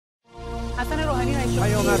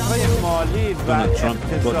پیامدهای مالی و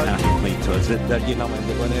اقتصادی با تحقیقی تازه در یک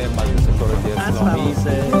نمایندگان مجلس شورای اسلامی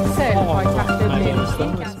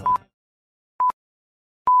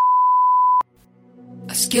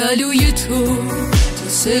از گلوی تو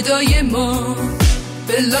صدای ما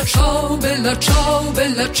بلا چاو بلا چاو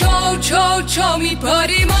بلا چاو چاو چاو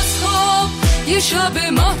میپریم از خواب یه شب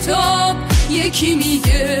مهتاب یکی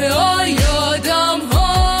میگه آی آدم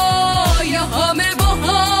ها یا همه با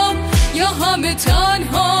هم یا همه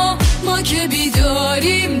تنها ما که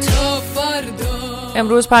بیداریم تا فردا.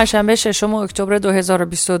 امروز پنجشنبه 6 اکتبر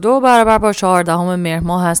 2022 برابر با 14 مهر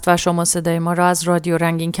ماه است و شما صدای ما را از رادیو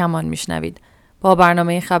رنگین کمان میشنوید. با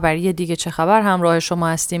برنامه خبری دیگه چه خبر همراه شما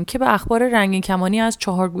هستیم که به اخبار رنگین کمانی از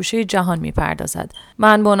 4 گوشه جهان میپردازد.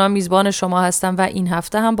 من بانا میزبان شما هستم و این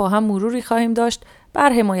هفته هم با هم مروری خواهیم داشت بر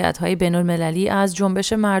حمایت‌های بین‌المللی از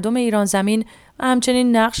جنبش مردم ایران زمین و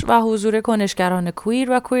همچنین نقش و حضور کنشگران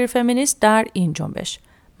کویر و کویر فمینیست در این جنبش.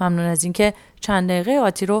 ممنون از اینکه چند دقیقه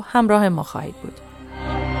آتی رو همراه ما خواهید بود.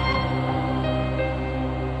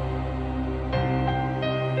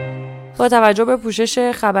 با توجه به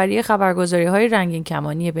پوشش خبری خبرگزاری‌های رنگین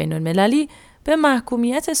کمانی بین‌المللی به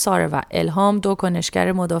محکومیت ساره و الهام، دو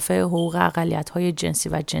کنشگر مدافع حقوق اقلیت‌های جنسی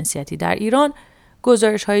و جنسیتی در ایران،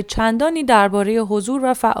 گزارش‌های چندانی درباره حضور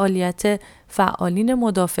و فعالیت فعالین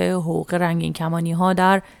مدافع حقوق رنگین کمانی‌ها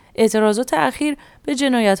در اعتراضات اخیر به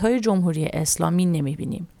جنایت‌های جمهوری اسلامی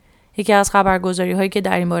نمی‌بینیم. یکی از خبرگزاری‌هایی که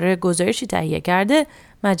در این باره گزارشی تهیه کرده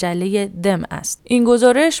مجله دم است. این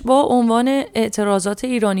گزارش با عنوان اعتراضات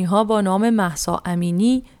ایرانی‌ها با نام مهسا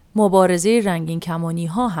امینی مبارزه رنگین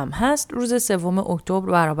کمانی‌ها هم هست روز 3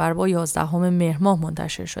 اکتبر برابر با 11 مهر ماه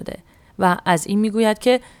منتشر شده و از این میگوید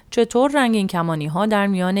که چطور رنگین کمانی‌ها در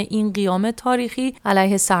میان این قیام تاریخی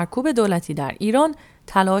علیه سرکوب دولتی در ایران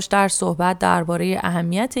تلاش در صحبت درباره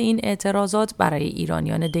اهمیت این اعتراضات برای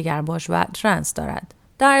ایرانیان دگرباش و ترنس دارد.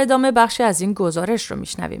 در ادامه بخشی از این گزارش رو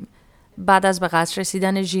میشنویم. بعد از به قتل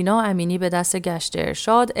رسیدن ژینا امینی به دست گشت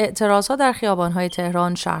ارشاد، اعتراضها در خیابان‌های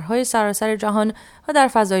تهران، شهرهای سراسر جهان و در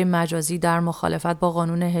فضای مجازی در مخالفت با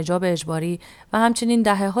قانون حجاب اجباری و همچنین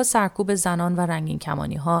دهه‌ها سرکوب زنان و رنگین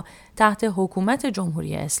کمانی‌ها تحت حکومت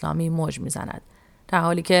جمهوری اسلامی موج می‌زند. در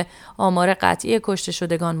حالی که آمار قطعی کشته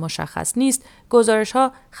شدگان مشخص نیست،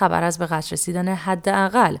 گزارش‌ها خبر از به قتل رسیدن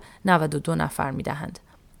حداقل 92 نفر می‌دهند.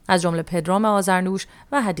 از جمله پدرام آذرنوش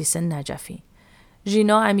و حدیث نجفی.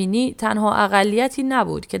 ژینا امینی تنها اقلیتی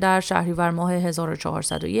نبود که در شهریور ماه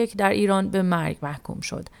 1401 در ایران به مرگ محکوم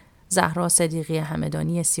شد. زهرا صدیقی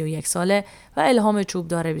همدانی 31 ساله و الهام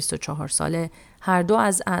چوبدار 24 ساله، هر دو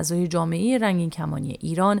از اعضای جامعه رنگین کمانی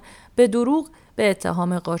ایران به دروغ به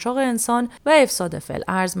اتهام قاچاق انسان و افساد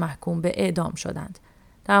فی‌الارض محکوم به اعدام شدند.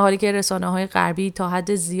 در حالی که رسانه‌های غربی تا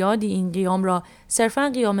حد زیادی این قیام را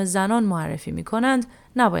صرفاً قیام زنان معرفی می‌کنند،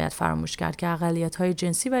 نباید فراموش کرد که اقلیت‌های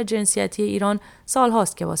جنسی و جنسیتی ایران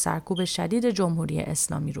سال‌هاست که با سرکوب شدید جمهوری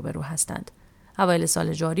اسلامی روبرو هستند. اوایل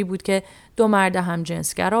سال جاری بود که 2 مرد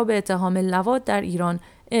همجنسگرا به اتهام لواط در ایران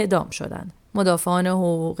اعدام شدند. مدافعان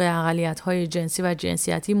حقوق اقلیت‌های جنسی و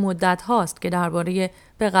جنسیتی مدت هاست که درباره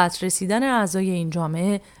به قتل رسیدن اعضای این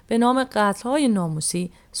جامعه به نام قتل‌های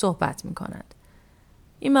ناموسی صحبت می‌کنند.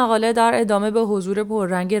 این مقاله در ادامه به حضور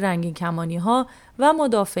پررنگ رنگین کمانی‌ها و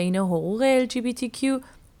مدافعین حقوق LGBTQ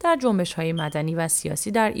در جنبش‌های مدنی و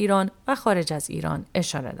سیاسی در ایران و خارج از ایران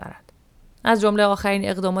اشاره دارد. از جمله آخرین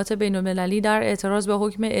اقدامات بین‌المللی در اعتراض به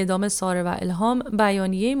حکم اعدام ساره و الهام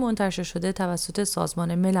بیانیه‌ای منتشر شده توسط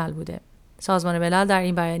سازمان ملل بوده. سازمان ملل در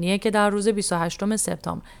این بیانیه که در روز 28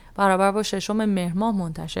 سپتامبر برابر با 6 مهر ماه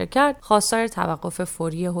منتشر کرد، خواستار توقف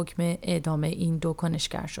فوری حکم اعدام این دو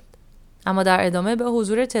کنشگر شد. اما در ادامه به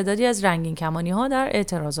حضور تعدادی از رنگین کمانی‌ها در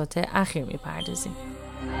اعتراضات اخیر می‌پردازیم.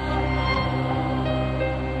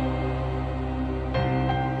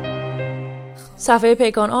 صفحه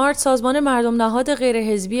پیکان آرت، سازمان مردم نهاد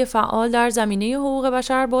غیرحزبی فعال در زمینه حقوق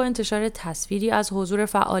بشر، با انتشار تصویری از حضور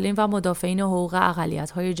فعالین و مدافعین حقوق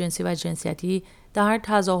اقلیت‌های جنسی و جنسیتی در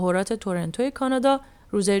تظاهرات تورنتو کانادا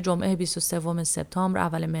روز جمعه 23 سپتامبر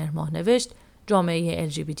اول مهر ماه نوشت: جامعه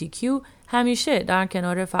LGBTQ همیشه در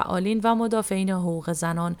کنار فعالین و مدافعین حقوق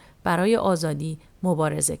زنان برای آزادی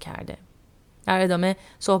مبارزه کرده. در ادامه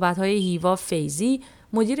صحبت‌های هیوا فیضی،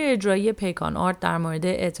 مدیر اجرایی پیکان آرت، در مورد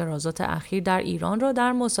اعتراضات اخیر در ایران را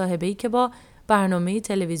در مصاحبه‌ای که با برنامه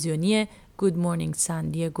تلویزیونی Good Morning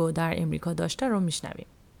San Diego در امریکا داشته رو میشنویم.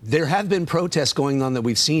 There have been protests going on that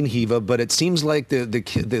we've seen, Hiva, but it seems like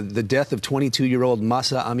the death of 22-year-old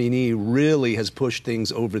Mahsa Amini really has pushed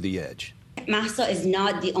things over the edge. Mahsa is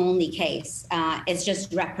not the only case. It's just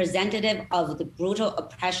representative of the brutal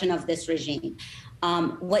oppression of this regime.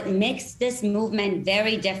 What makes this movement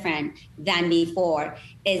very different than before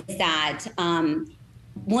is that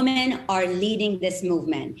women are leading this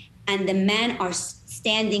movement and the men are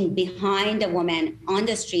standing behind the women on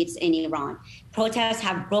the streets in Iran. Protests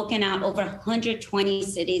have broken out over 120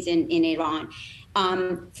 cities in Iran.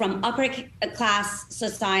 From upper class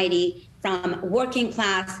society, from working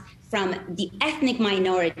class, from the ethnic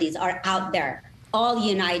minorities are out there, all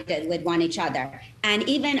united with one each other. And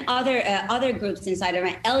even other groups inside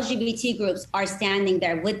Iran, LGBT groups are standing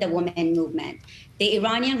there with the women movement. The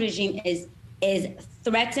Iranian regime is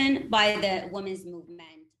threatened by the women's movement.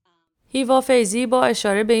 هیوا فیضی با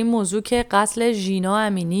اشاره به این موضوع که قتل ژینا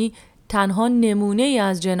امینی تنها نمونه ای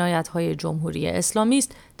از جنایت‌های جمهوری اسلامی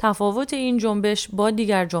است، تفاوت این جنبش با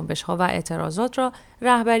دیگر جنبش‌ها و اعتراضات را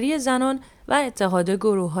رهبری زنان و اتحاد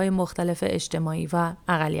گروه‌های مختلف اجتماعی و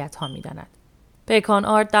اقلیت‌ها می‌داند. پیکان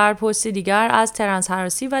آرت در پستی دیگر از ترنس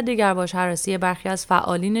هراسی و دگرباش هراسی برخی از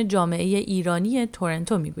فعالین جامعه ایرانی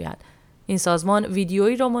تورنتو میگوید. این سازمان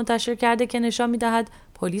ویدیویی را منتشر کرده که نشان می‌دهد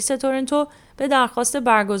پلیس تورنتو به درخواست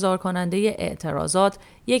برگزار کننده اعتراضات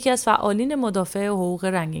یکی از فعالین مدافع حقوق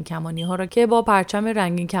رنگین کمانی‌ها را که با پرچم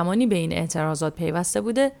رنگین کمانی به این اعتراضات پیوسته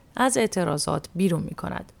بوده از اعتراضات بیرون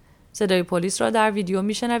می‌کند. صدای پلیس را در ویدیو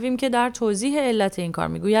می‌شنویم که در توضیح علت این کار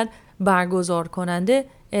می‌گوید برگزار کننده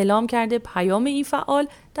اعلام کرده پیام این فعال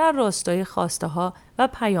در راستای خواسته‌ها و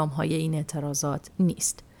پیام‌های این اعتراضات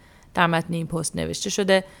نیست. در متن این پست نوشته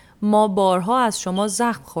شده ما بارها از شما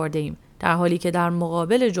زخم خورده‌ایم، در حالی که در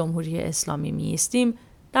مقابل جمهوری اسلامی می ایستیم،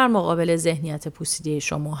 در مقابل ذهنیت پوسیده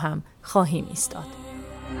شما هم خواهیم ایستاد.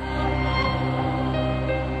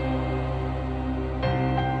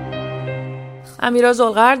 امیرا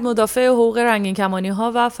ذوالقرد مدافع حقوق رنگین کمانی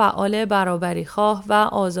ها و فعال برابری خواه و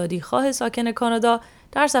آزادی خواه ساکن کانادا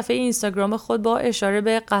در صفحه اینستاگرام خود با اشاره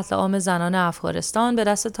به قتل عام زنان افغانستان به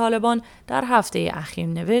دست طالبان در هفته اخیر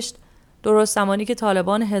نوشت: درست زمانی که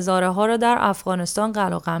طالبان هزاره ها را در افغانستان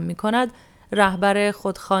قلقم می کند، رهبر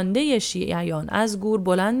خودخوانده شیعیان از گور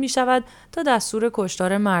بلند می شود تا دستور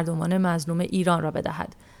کشتار مردمان مظلوم ایران را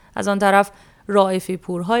بدهد. از آن طرف رائفی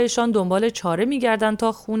پورهایشان دنبال چاره می گردند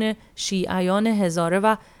تا خون شیعیان هزاره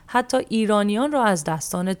و حتی ایرانیان را از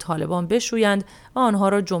دستان طالبان بشویند و آنها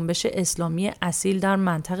را جنبش اسلامی اصیل در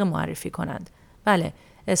منطقه معرفی کنند. بله،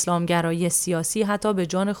 اسلامگرایی سیاسی حتی به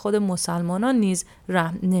جان خود مسلمانان نیز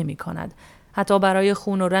رحم نمی کند. حتی برای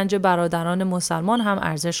خون و رنج برادران مسلمان هم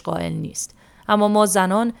ارزش قائل نیست. اما ما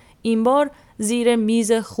زنان این بار زیر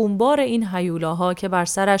میز خونبار این هیولاها که بر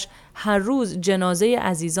سرش هر روز جنازه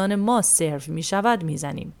عزیزان ما سرو می شود می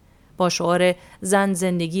زنیم. با شعار زن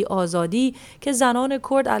زندگی آزادی که زنان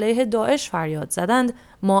کرد علیه داعش فریاد زدند،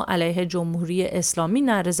 ما علیه جمهوری اسلامی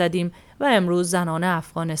نعره زدیم و امروز زنان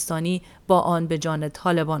افغانستانی با آن به جان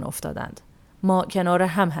طالبان افتادند. ما کنار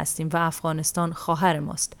هم هستیم و افغانستان خواهر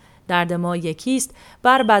ماست. درد ما یکیست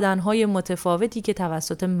بر بدنهای متفاوتی که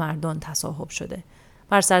توسط مردان تصاحب شده.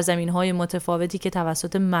 بر سرزمینهای متفاوتی که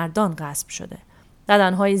توسط مردان غصب شده.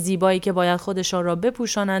 بدنهای زیبایی که باید خودشان را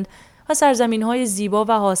بپوشانند و سرزمینهای زیبا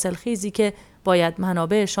و حاصلخیزی که باید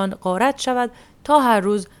منابعشان غارت شود تا هر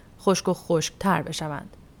روز خشک و خشک‌تر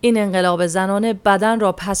بشوند. این انقلاب زنانه بدن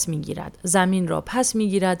را پس می‌گیرد، زمین را پس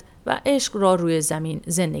می‌گیرد و عشق را روی زمین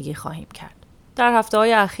زندگی خواهیم کرد. در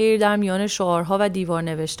هفته‌های اخیر در میان شعارها و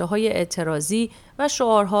دیوارنوشته‌های اعتراضی و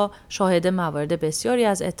شعارها شاهد موارد بسیاری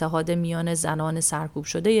از اتحاد میان زنان سرکوب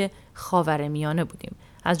شده خاورمیانه بودیم.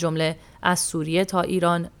 از جمله از سوریه تا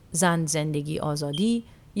ایران زن زندگی آزادی،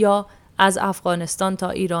 یا از افغانستان تا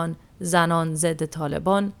ایران زنان ضد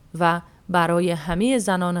طالبان و برای همه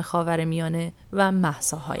زنان خاورمیانه و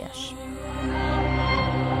مهساهایش.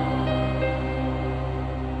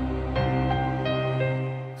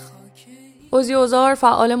 عضوی اوزار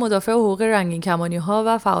فعال مدافع حقوق رنگین کمانی ها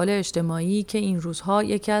و فعال اجتماعی که این روزها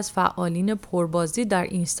یکی از فعالین پربازدید در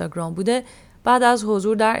اینستاگرام بوده، بعد از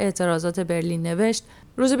حضور در اعتراضات برلین نوشت: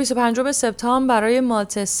 روز 25 سپتامبر برای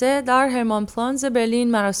مالته 3 در هرمان پلانز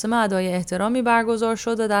برلین مراسم ادای احترامی برگزار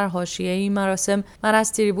شد و در حاشیه این مراسم من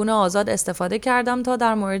از تریبون آزاد استفاده کردم تا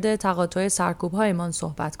در مورد تقاطع سرکوب‌هایمان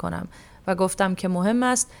صحبت کنم و گفتم که مهم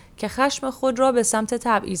است که خشم خود را به سمت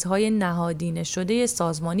تبعیض‌های نهادینه شده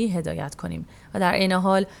سازمانی هدایت کنیم و در عین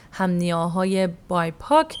حال هم‌نیاهای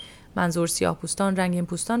بایپاک، منظور سیاه‌پوستان،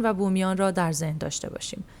 رنگین‌پوستان و بومیان را در ذهن داشته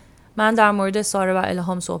باشیم. من در مورد ساره و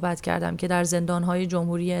الهام صحبت کردم که در زندان‌های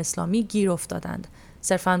جمهوری اسلامی گیر افتادند،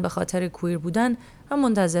 صرفاً به خاطر کویر بودن و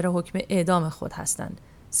منتظر حکم اعدام خود هستند.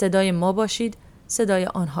 صدای ما باشید، صدای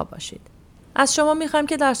آنها باشید. از شما میخوایم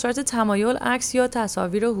که در صورت تمایل عکس یا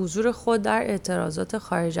تصاویر حضور خود در اعتراضات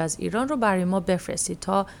خارج از ایران رو برای ما بفرستید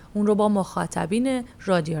تا اون رو با مخاطبین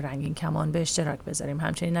رادیو رنگین کمان به اشتراک بذاریم.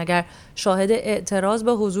 همچنین اگر شاهد اعتراض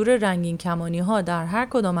به حضور رنگین کمانی ها در هر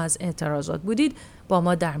کدام از اعتراضات بودید با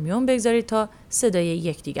ما در میون بگذارید تا صدای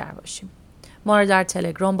یکدیگر باشیم. ما رو در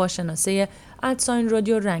تلگرام با شناسه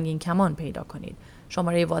 @رادیو رنگین کمان پیدا کنید.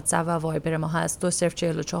 شماره واتساپ و وایبر ما هست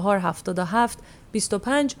 2044 77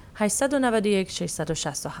 25 891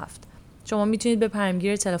 667. شما میتونید به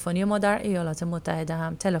پیامگیر تلفنی ما در ایالات متحده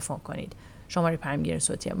هم تلفن کنید. شماره پیامگیر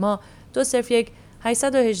صوتی ما 201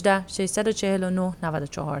 818 649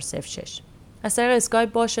 9406. از طریق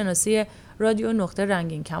اسکایپ با شناسه رادیو نقطه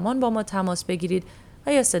رنگین کمان با ما تماس بگیرید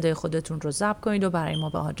و یا صدای خودتون رو ضبط کنید و برای ما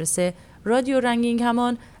به آدرس رادیو رنگین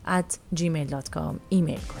کمان @gmail.com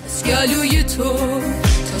ایمیل کنید. از گلوی تو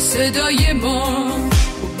تا صدای ما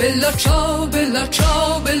بلا چاو بلا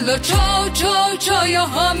چاو بلا چاو چاو چاو، یا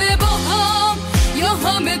همه با هم یا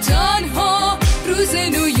همه تنها، روز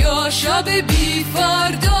نو یا شب بی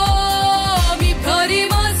فردا، میپریم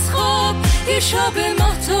از خواب یه شب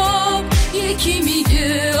مهتاب، یکی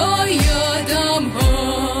میگه آیادم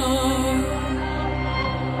ها.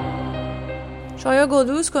 شایا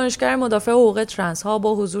گلدوز، کنشگر مدافع حقوق ترنس ها،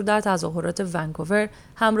 با حضور در تظاهرات ونکوور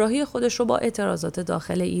همراهی خودش رو با اعتراضات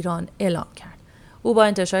داخل ایران اعلام کرد. او با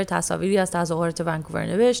انتشار تصاویری از تظاهرات ونکوور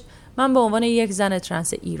نوشت: من به عنوان یک زن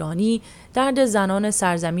ترنس ایرانی درد زنان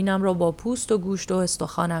سرزمینم را با پوست و گوشت و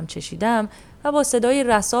استخوانم چشیدم و با صدای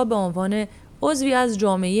رسا به عنوان عضوی از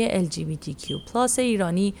جامعه LGBTQ+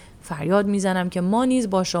 ایرانی فریاد میزنم که ما نیز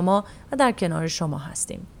با شما و در کنار شما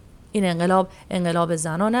هستیم. این انقلاب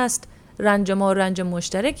زنان است. رنج ما رنج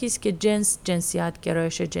مشترکی است که جنس، جنسیت،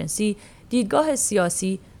 گرایش جنسی، دیدگاه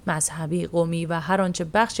سیاسی، مذهبی، قومی و هر آنچه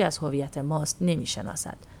بخشی از هویت ماست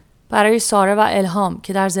نمی‌شناسد. برای ساره و الهام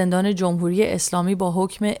که در زندان جمهوری اسلامی با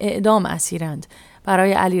حکم اعدام اسیرند،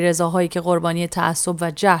 برای علیرضاهایی که قربانی تعصب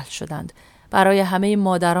و جهل شدند، برای همه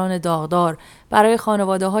مادران داغدار، برای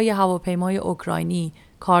خانواده‌های هواپیمای اوکراینی،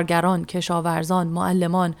 کارگران، کشاورزان،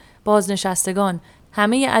 معلمان، بازنشستگان،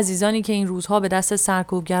 همه عزیزانی که این روزها به دست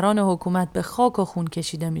سرکوبگران حکومت به خاک و خون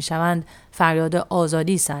کشیده می‌شوند، فریاد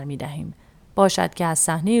آزادی سر می‌دهیم. باشد که از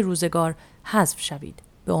صحنه روزگار حذف شوید،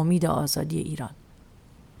 به امید آزادی ایران.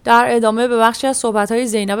 در ادامه به بخشی از صحبت‌های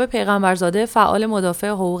زینب پیغمبرزاده، فعال مدافع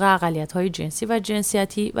حقوق اقلیت‌های جنسی و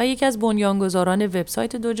جنسیتی و یکی از بنیانگذاران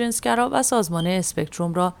وبسایت دو جنسگرا و سازمان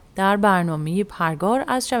اسپکتروم را در برنامه پرگار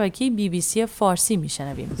از شبکه BBC فارسی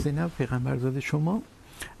می‌شنویم. زینب پیغمبرزاده، شما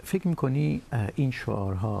فکر می‌کنی این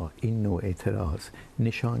شعارها، این نوع اعتراض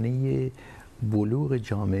نشانه بلوغ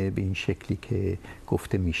جامعه به این شکلی که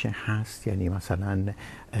گفته میشه هست؟ یعنی مثلا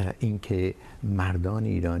اینکه مردان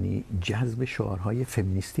ایرانی جذب شعارهای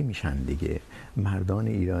فمینیستی میشن دیگه، مردان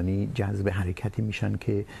ایرانی جذب حرکتی میشن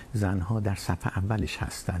که زنها در صف اولش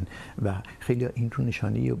هستن و خیلی این رو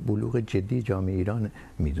نشانه بلوغ جدی جامعه ایران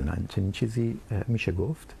میدونن. چنین چیزی میشه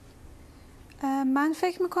گفت؟ من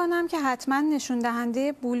فکر میکنم که حتما نشون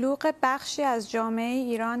دهنده بلوغ بخشی از جامعه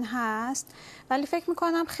ایران هست، ولی فکر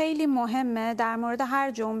میکنم خیلی مهمه در مورد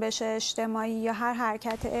هر جنبش اجتماعی یا هر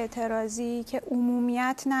حرکت اعتراضی که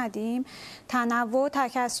عمومیت ندیم، تنوع و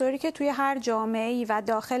تکثری که توی هر جامعه‌ای و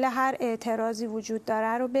داخل هر اعتراضی وجود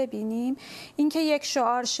داره رو ببینیم. اینکه یک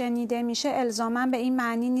شعار شنیده میشه الزاما به این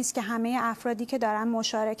معنی نیست که همه افرادی که دارن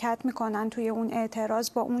مشارکت میکنن توی اون اعتراض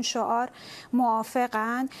با اون شعار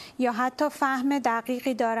موافقن یا حتی فهم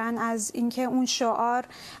دقیقی دارن از اینکه اون شعار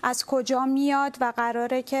از کجا میاد و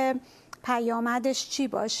قراره که پیامدش چی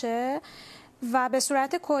باشه. و به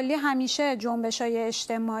صورت کلی همیشه جنبش‌های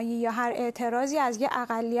اجتماعی یا هر اعتراضی از یه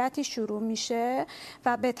اقلیتی شروع میشه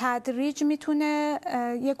و به تدریج میتونه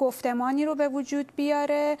یه گفتمانی رو به وجود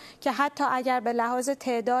بیاره که حتی اگر به لحاظ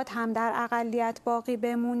تعداد هم در اقلیت باقی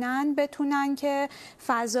بمونن، بتونن که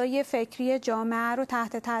فضای فکری جامعه رو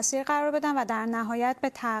تحت تاثیر قرار بدن و در نهایت به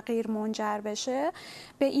تغییر منجر بشه.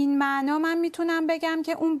 به این معنا من میتونم بگم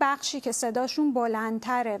که اون بخشی که صداشون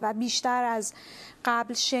بلندتره و بیشتر از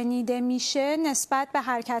قبل شنیده میشه نسبت به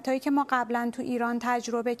حرکتایی که ما قبلا تو ایران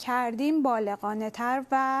تجربه کردیم بالغانه تر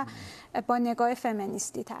و با نگاه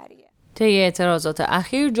فمینیستی تریه. طی اعتراضات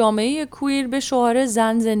اخیر جامعه کویر به شعار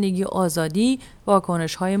زن زندگی آزادی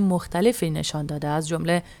واکنش‌های مختلفی نشان داده، از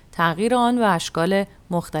جمله تغییر آن و اشکال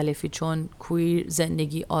مختلفی چون کویر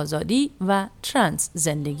زندگی آزادی و ترنس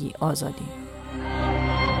زندگی آزادی.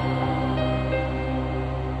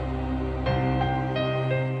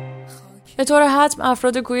 به طور حتم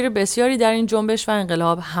افراد کویر بسیاری در این جنبش و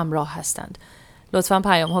انقلاب همراه هستند. لطفاً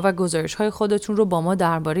پیام‌ها و گزارش‌های خودتون رو با ما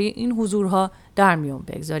درباره این حضورها در میون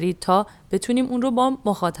بگذارید تا بتونیم اون رو با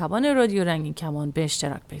مخاطبان رادیو رنگین کمان به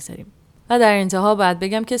اشتراک بگذاریم. و در انتها باید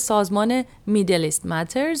بگم که سازمان میدل ایست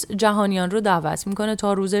ماترز جهانیان رو دعوت میکنه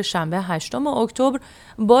تا روز شنبه 8 اکتبر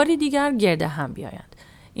باری دیگر گرد هم بیایند.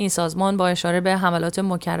 این سازمان با اشاره به حملات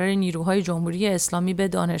مکرر نیروهای جمهوری اسلامی به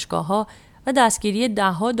دانشگاه‌ها و دستگیری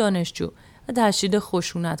ده‌ها دانشجو و تشدید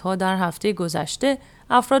خشونت‌ها در هفته گذشته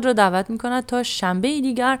افراد را دعوت می‌کند تا شنبه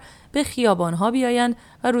دیگر به خیابان‌ها بیایند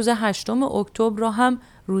و روز 8 اکتبر را هم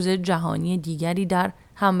روز جهانی دیگری در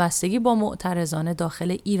همبستگی با معترضان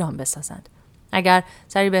داخل ایران بسازند. اگر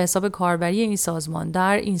سری به حساب کاربری این سازمان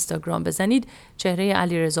در اینستاگرام بزنید، چهره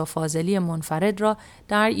علیرضا فاضلی منفرد را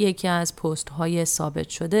در یکی از پست‌های ثابت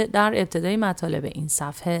شده در ابتدای مطالب این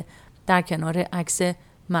صفحه در کنار عکس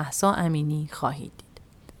مهسا امینی خواهید دید.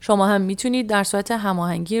 شما هم میتونید در صورت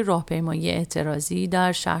هماهنگی راهپیمایی اعتراضی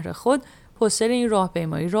در شهر خود پوستر این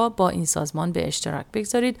راهپیمایی را با این سازمان به اشتراک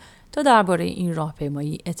بگذارید تا درباره این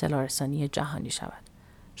راهپیمایی اطلاع رسانی جهانی شود.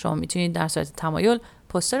 شما میتونید در صورت تمایل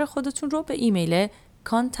پوستر خودتون رو به ایمیل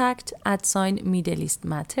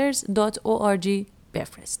contact@middleeastmatters.org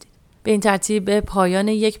بفرستید. به این ترتیب به پایان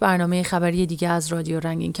یک برنامه خبری دیگه از رادیو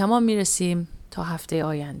رنگین کمان میرسیم. تا هفته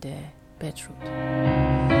آینده بدرود.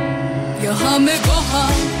 یا همه با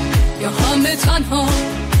هم یا همه تنها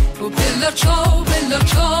و بلا چاو بلا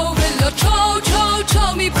چاو بلا چاو چاو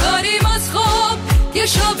چاو میپریم از خواب یه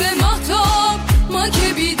شب